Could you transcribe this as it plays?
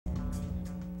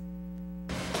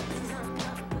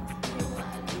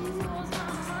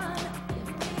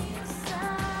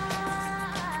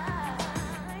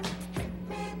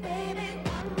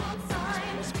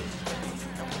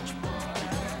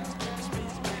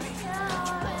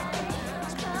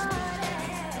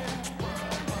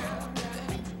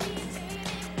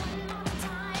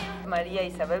Maria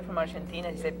Isabel from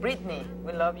Argentina. She said, Britney,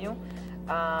 we love you.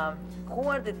 Who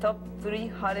are the top 3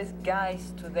 hottest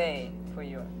guys today for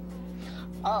you?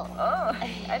 Oh. Oh,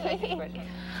 I like this question.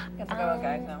 We can talk about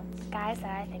guys now. Guys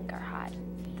that I think are hot.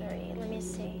 3, let me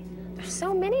see. There's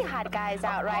so many hot guys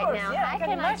out right now. Yeah, How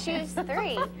can I choose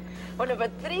 3? Well, no,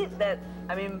 but 3 that,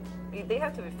 I mean, they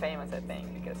have to be famous, I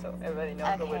think, because so everybody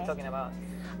knows what we're talking about.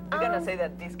 We're gonna say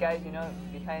that these guys, you know,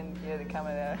 behind here, the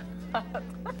camera there.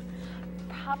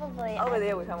 Probably. Over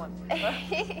there we have one.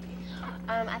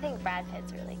 I think Brad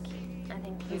Pitt's really cute. I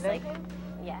think he's like him?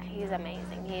 Yeah, he's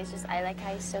amazing. He's just, I like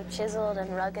how he's so chiseled and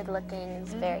rugged looking.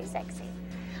 He's very sexy.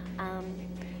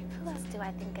 Who else do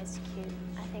I think is cute?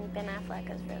 I think Ben Affleck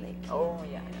is really cute. Oh,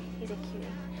 yeah. He's a cutie.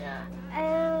 Yeah.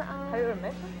 And, have you ever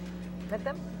met him? Met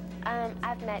them?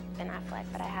 I've met Ben Affleck,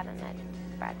 but I haven't met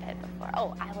Brad Pitt before.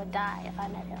 Oh, I would die if I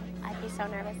met him. I'd be so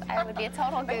nervous. I would be a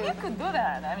total goof. But you could do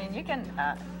that. I mean, you can...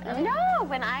 No,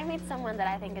 when I meet someone that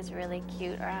I think is really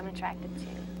cute or I'm attracted to,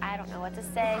 I don't know what to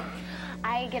say.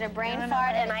 I get a brain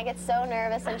fart and I get so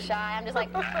nervous and shy. I'm just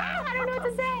like, I don't know what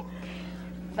to say.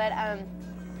 But,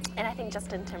 and I think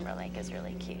Justin Timberlake is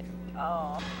really cute.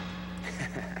 Oh.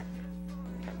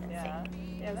 Yeah,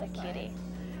 he's a cutie.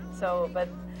 Nice. So, but,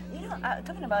 you know,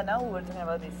 talking about now, we were talking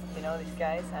about this, you know, these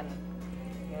guys, and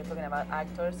you're talking about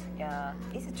actors.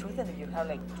 Is it true that you have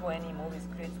like 20 movie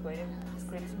scripts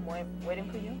waiting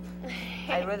for you?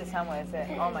 I read it somewhere. I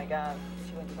said, oh my God, is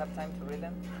she going to have time to read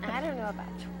them? I don't know about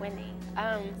 20.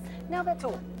 No, but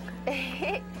 2.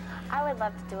 I would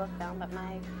love to do a film, but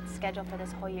my schedule for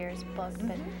this whole year is booked.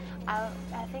 But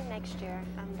I think next year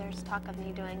there's talk of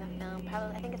me doing a film.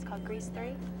 Probably, I think it's called Grease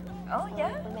 3. Oh, so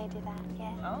yeah? We may do that,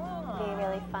 yeah. Oh. It'd be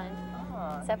really fun.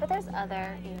 Oh. So, but there's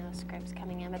other, you know, scripts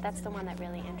coming in, but that's the one that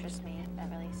really interests me. That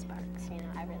really sparks, you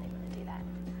know, I really want to do that.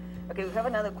 Okay, we have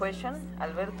another question.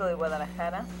 Alberto de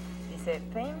Guadalajara. He said,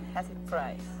 fame has its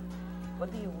price.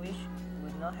 What do you wish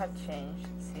would not have changed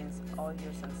since all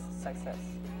your success?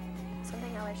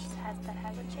 Something I wish that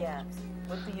hasn't changed? Yeah.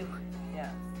 What do you,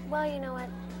 Well, you know what?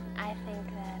 I think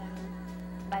that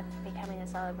by becoming a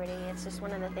celebrity, it's just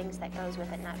one of the things that goes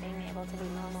with it, not being able to be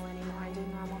normal anymore and do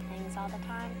normal things all the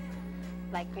time.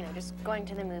 Like, you know, just going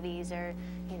to the movies or,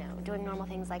 you know, doing normal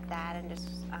things like that and just,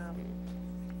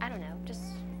 I don't know, just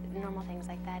normal things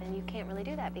like that. And you can't really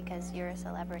do that because you're a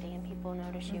celebrity and people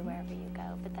notice you wherever you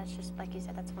go. But that's just, like you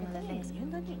said, that's one of the things.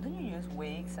 Don't you use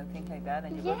wigs and things like that?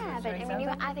 And you yeah, but I mean,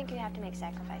 I think you have to make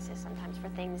sacrifices sometimes for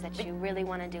things that you really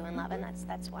want to do and love, and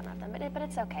that's one of them. But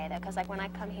it's okay though, because like when I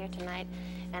come here tonight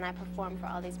and I perform for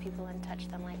all these people and touch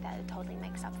them like that, it totally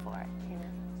makes up for it, you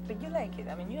know. But you like it.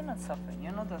 I mean, you're not suffering.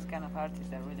 You're not those kind of artists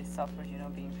that really suffers, you know,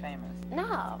 being famous.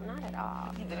 No, not at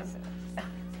all.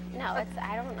 No, it's,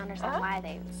 I don't understand why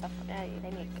they suffer.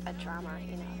 They make a drama,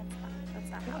 you know. That's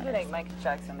not how it is. Like Michael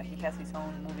Jackson, that he has his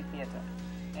own movie theater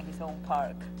and his own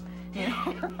park, you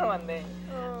know, one day.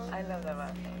 I love that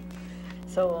about him.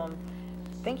 So,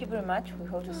 thank you very much. We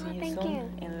hope to see you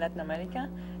soon in Latin America.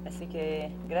 Así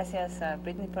que gracias a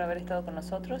Britney por haber estado con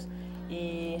nosotros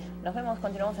y nos vemos,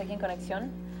 continuamos aquí en Conexión.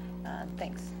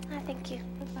 Thanks. Thank you.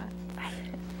 Bye.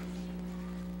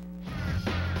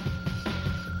 Bye.